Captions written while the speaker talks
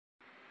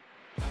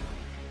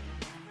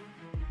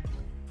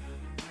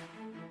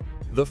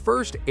The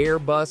first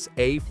Airbus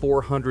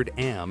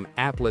A400M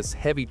Atlas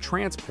heavy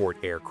transport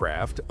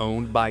aircraft,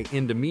 owned by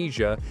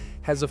Indonesia,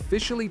 has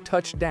officially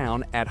touched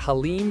down at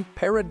Halim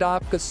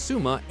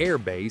Perdanakusuma Air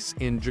Base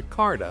in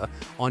Jakarta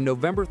on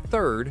November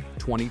 3,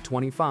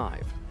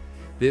 2025.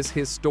 This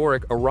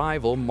historic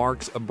arrival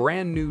marks a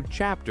brand new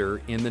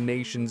chapter in the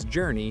nation's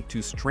journey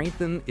to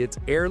strengthen its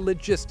air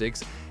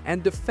logistics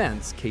and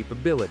defense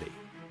capability.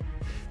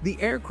 The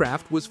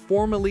aircraft was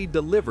formally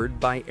delivered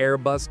by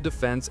Airbus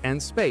Defence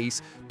and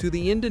Space to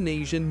the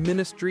Indonesian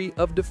Ministry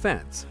of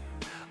Defense.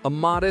 A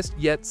modest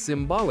yet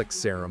symbolic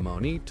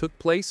ceremony took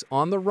place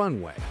on the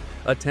runway,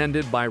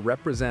 attended by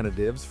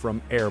representatives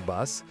from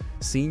Airbus,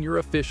 senior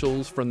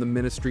officials from the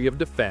Ministry of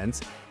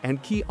Defense,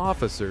 and key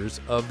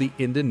officers of the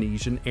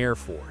Indonesian Air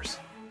Force.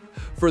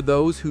 For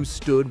those who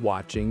stood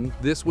watching,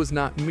 this was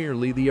not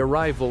merely the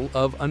arrival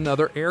of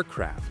another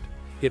aircraft.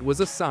 It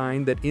was a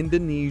sign that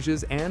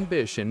Indonesia's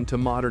ambition to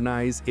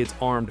modernize its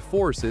armed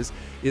forces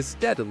is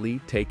steadily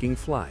taking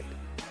flight.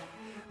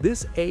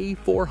 This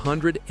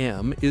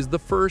A400M is the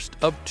first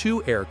of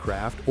two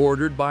aircraft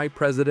ordered by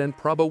President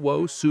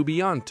Prabowo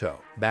Subianto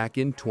back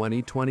in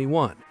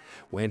 2021,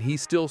 when he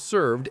still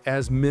served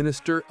as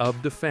Minister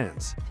of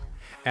Defense.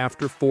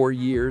 After 4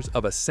 years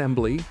of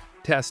assembly,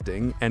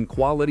 testing, and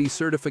quality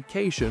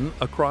certification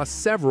across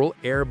several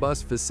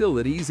Airbus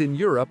facilities in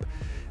Europe,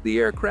 the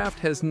aircraft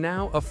has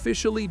now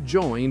officially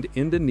joined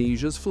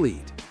Indonesia's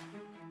fleet.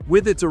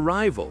 With its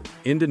arrival,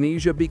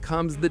 Indonesia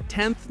becomes the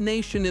 10th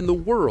nation in the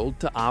world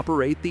to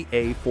operate the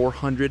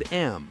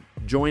A400M,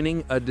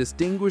 joining a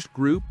distinguished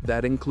group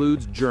that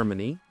includes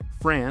Germany,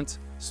 France,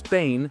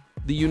 Spain,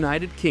 the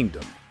United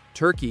Kingdom,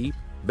 Turkey,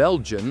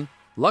 Belgium,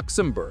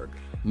 Luxembourg,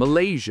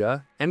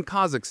 Malaysia, and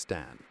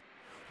Kazakhstan.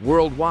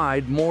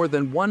 Worldwide, more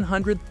than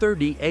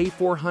 130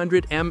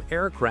 A400M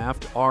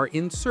aircraft are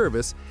in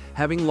service,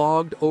 having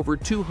logged over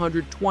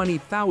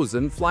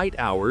 220,000 flight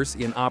hours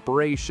in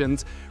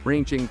operations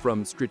ranging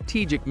from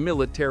strategic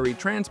military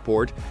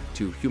transport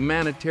to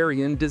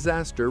humanitarian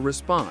disaster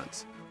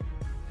response.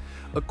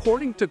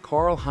 According to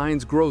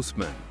Karl-Heinz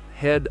Grossman,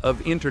 head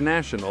of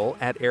International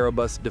at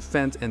Airbus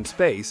Defence and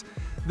Space,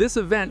 this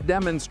event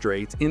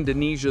demonstrates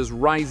Indonesia's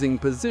rising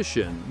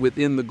position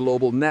within the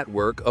global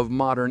network of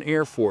modern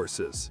air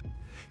forces.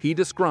 He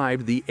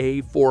described the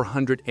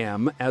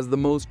A400M as the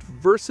most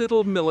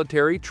versatile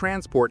military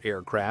transport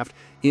aircraft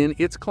in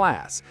its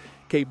class,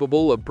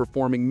 capable of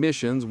performing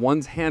missions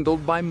once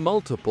handled by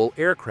multiple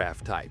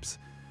aircraft types.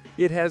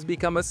 It has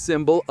become a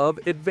symbol of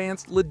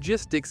advanced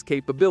logistics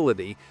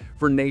capability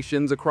for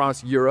nations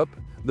across Europe,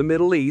 the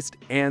Middle East,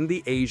 and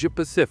the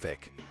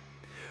Asia-Pacific.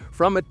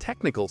 From a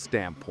technical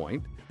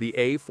standpoint, the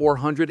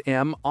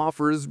A400M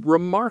offers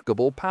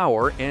remarkable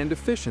power and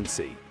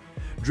efficiency.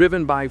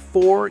 Driven by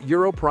 4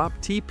 Europrop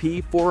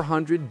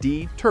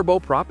TP400D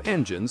turboprop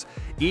engines,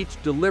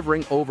 each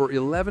delivering over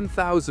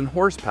 11,000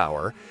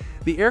 horsepower,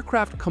 the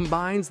aircraft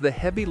combines the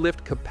heavy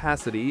lift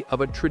capacity of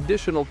a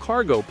traditional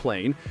cargo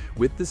plane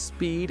with the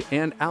speed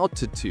and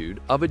altitude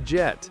of a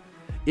jet.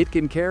 It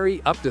can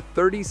carry up to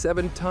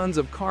 37 tons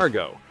of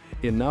cargo,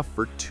 enough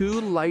for 2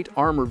 light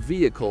armor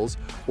vehicles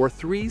or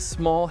 3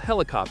 small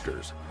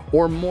helicopters,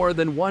 or more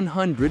than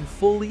 100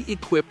 fully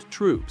equipped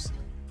troops.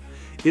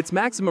 Its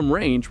maximum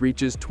range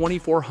reaches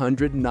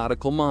 2,400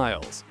 nautical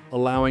miles,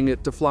 allowing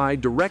it to fly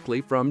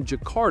directly from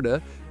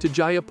Jakarta to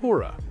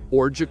Jayapura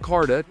or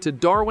Jakarta to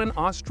Darwin,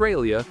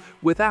 Australia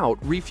without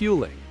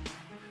refueling.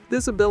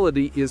 This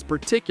ability is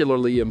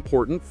particularly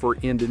important for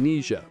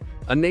Indonesia,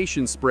 a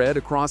nation spread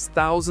across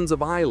thousands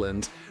of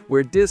islands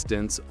where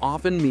distance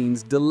often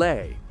means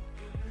delay.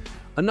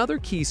 Another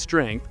key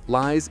strength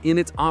lies in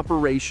its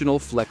operational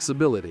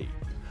flexibility.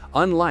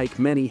 Unlike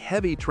many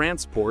heavy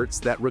transports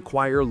that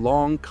require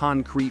long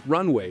concrete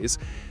runways,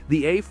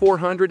 the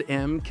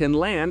A400M can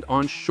land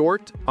on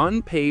short,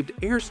 unpaved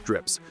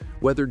airstrips,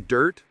 whether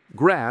dirt,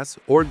 grass,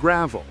 or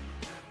gravel.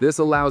 This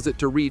allows it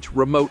to reach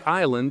remote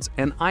islands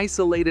and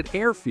isolated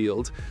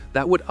airfields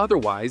that would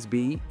otherwise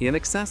be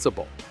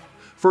inaccessible.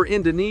 For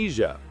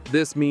Indonesia,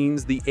 this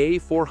means the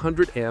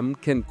A400M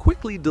can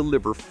quickly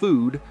deliver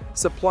food,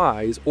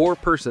 supplies, or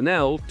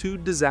personnel to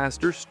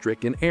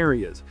disaster-stricken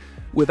areas,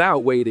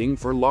 without waiting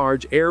for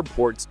large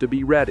airports to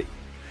be ready.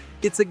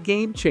 It's a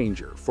game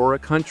changer for a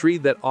country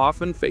that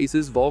often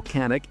faces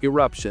volcanic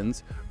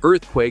eruptions,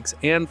 earthquakes,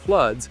 and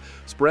floods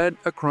spread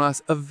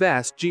across a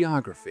vast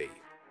geography.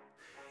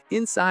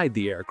 Inside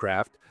the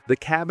aircraft, the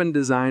cabin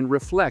design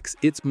reflects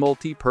its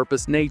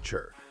multi-purpose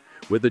nature.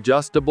 With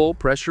adjustable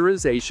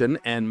pressurization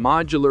and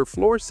modular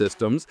floor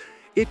systems,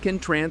 it can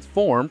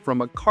transform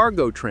from a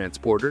cargo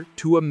transporter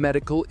to a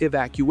medical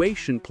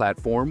evacuation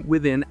platform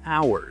within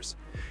hours.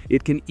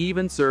 It can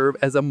even serve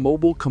as a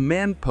mobile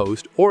command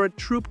post or a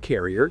troop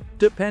carrier,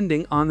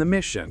 depending on the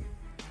mission.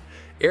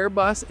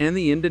 Airbus and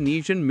the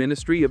Indonesian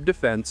Ministry of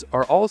Defense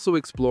are also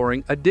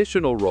exploring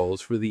additional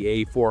roles for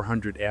the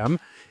A400M,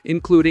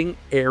 including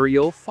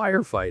aerial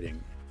firefighting.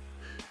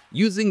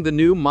 Using the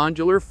new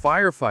modular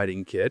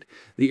firefighting kit,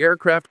 the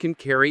aircraft can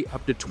carry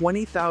up to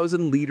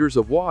 20,000 liters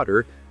of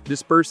water,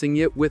 dispersing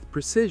it with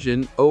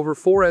precision over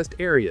forest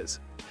areas.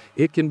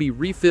 It can be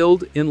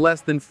refilled in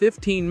less than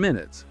 15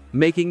 minutes,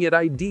 making it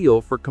ideal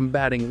for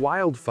combating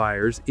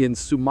wildfires in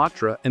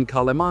Sumatra and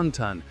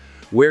Kalimantan,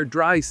 where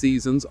dry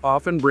seasons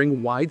often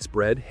bring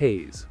widespread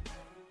haze.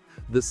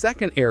 The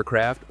second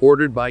aircraft,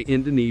 ordered by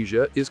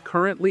Indonesia, is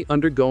currently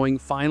undergoing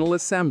final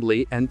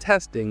assembly and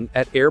testing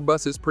at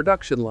Airbus's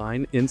production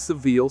line in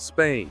Seville,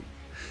 Spain.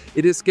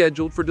 It is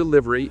scheduled for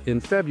delivery in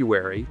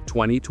February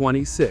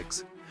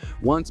 2026.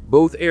 Once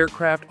both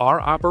aircraft are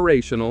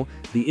operational,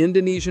 the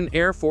Indonesian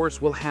Air Force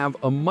will have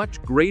a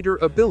much greater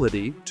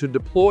ability to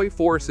deploy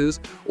forces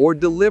or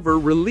deliver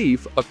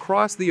relief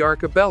across the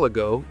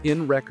archipelago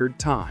in record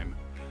time.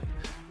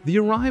 The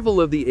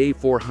arrival of the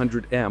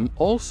A400M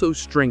also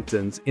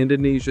strengthens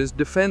Indonesia's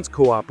defense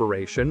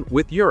cooperation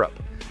with Europe,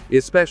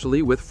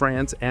 especially with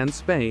France and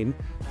Spain,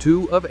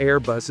 two of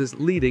Airbus's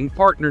leading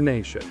partner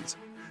nations.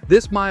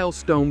 This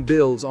milestone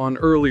builds on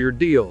earlier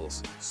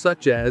deals,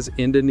 such as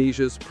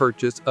Indonesia's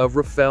purchase of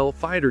Rafale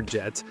fighter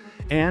jets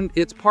and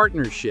its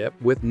partnership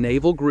with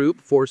Naval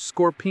Group for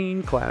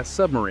Scorpene-class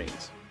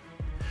submarines.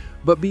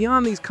 But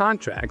beyond these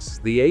contracts,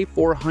 the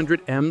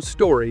A400M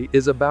story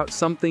is about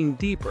something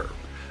deeper: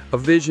 a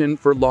vision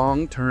for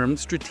long-term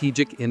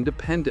strategic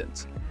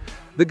independence.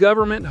 The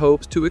government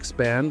hopes to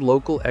expand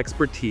local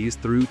expertise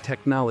through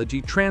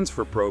technology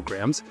transfer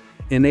programs,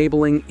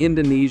 enabling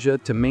Indonesia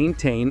to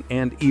maintain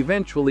and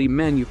eventually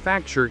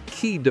manufacture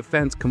key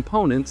defense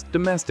components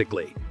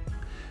domestically.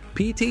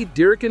 PT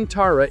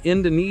Dirgantara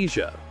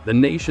Indonesia, the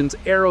nation's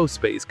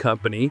aerospace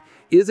company,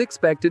 is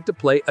expected to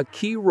play a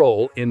key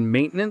role in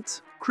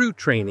maintenance, crew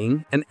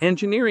training, and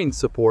engineering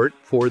support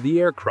for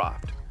the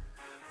aircraft.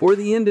 For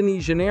the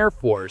Indonesian Air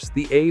Force,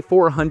 the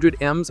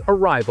A400M's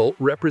arrival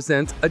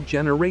represents a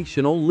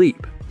generational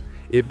leap.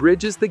 It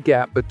bridges the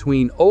gap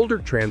between older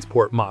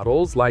transport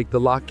models like the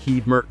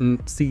Lockheed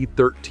Martin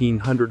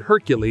C-1300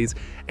 Hercules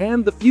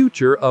and the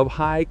future of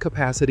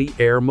high-capacity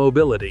air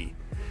mobility.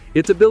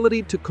 Its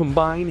ability to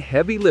combine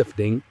heavy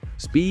lifting,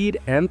 speed,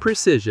 and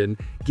precision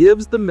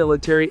gives the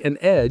military an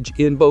edge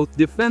in both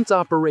defense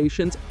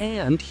operations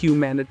and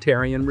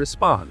humanitarian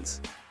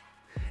response.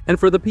 And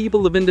for the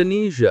people of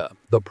Indonesia,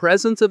 the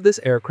presence of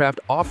this aircraft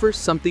offers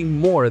something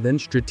more than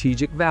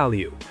strategic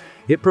value.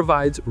 It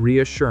provides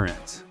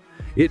reassurance.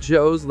 It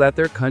shows that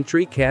their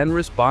country can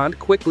respond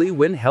quickly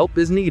when help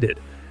is needed,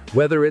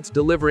 whether it's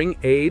delivering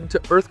aid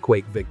to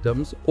earthquake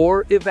victims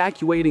or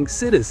evacuating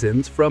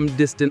citizens from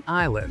distant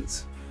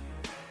islands.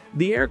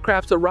 The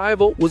aircraft's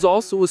arrival was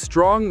also a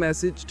strong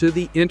message to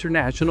the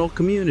international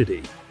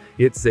community.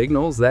 It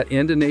signals that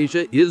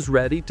Indonesia is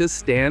ready to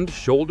stand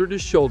shoulder to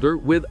shoulder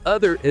with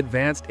other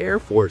advanced air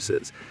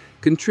forces,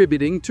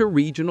 contributing to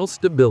regional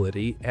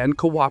stability and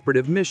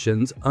cooperative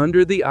missions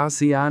under the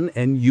ASEAN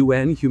and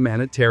UN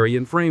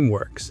humanitarian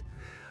frameworks.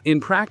 In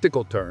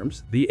practical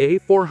terms, the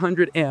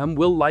A400M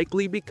will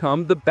likely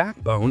become the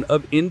backbone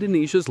of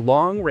Indonesia's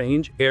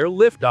long-range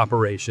airlift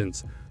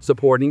operations,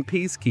 supporting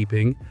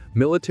peacekeeping,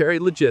 military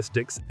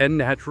logistics, and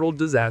natural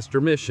disaster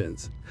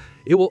missions.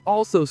 It will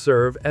also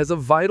serve as a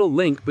vital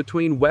link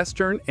between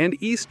Western and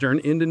Eastern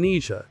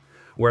Indonesia,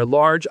 where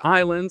large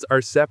islands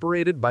are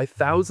separated by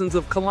thousands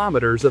of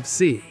kilometers of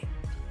sea.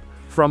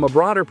 From a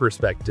broader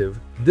perspective,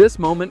 this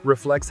moment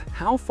reflects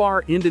how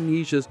far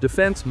Indonesia's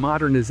defense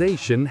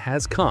modernization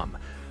has come.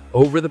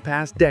 Over the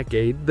past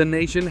decade, the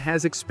nation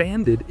has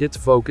expanded its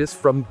focus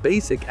from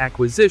basic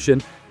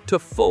acquisition to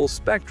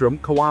full-spectrum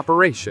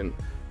cooperation,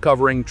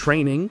 covering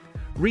training,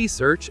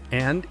 research,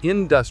 and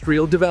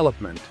industrial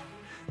development.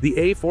 The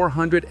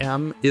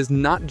A400M is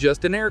not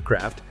just an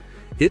aircraft,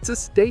 it's a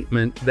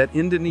statement that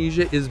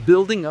Indonesia is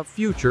building a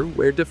future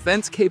where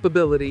defense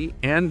capability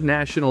and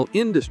national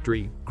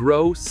industry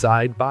grow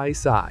side by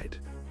side.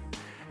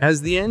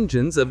 As the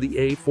engines of the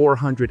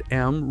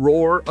A400M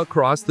roar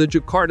across the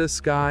Jakarta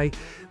sky,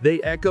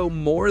 they echo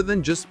more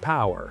than just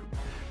power.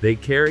 They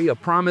carry a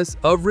promise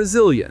of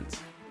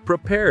resilience,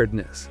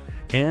 preparedness,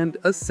 and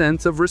a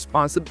sense of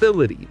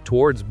responsibility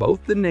towards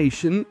both the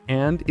nation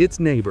and its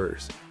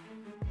neighbors.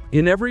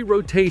 In every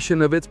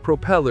rotation of its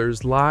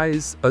propellers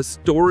lies a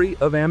story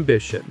of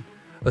ambition,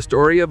 a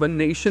story of a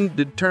nation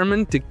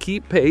determined to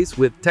keep pace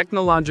with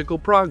technological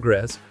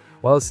progress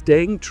while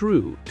staying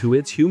true to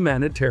its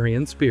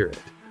humanitarian spirit.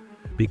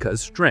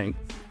 Because strength,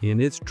 in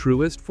its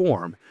truest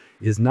form,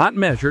 is not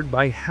measured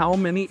by how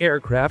many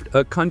aircraft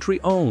a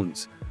country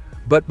owns,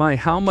 but by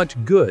how much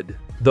good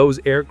those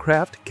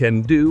aircraft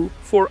can do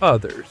for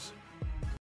others.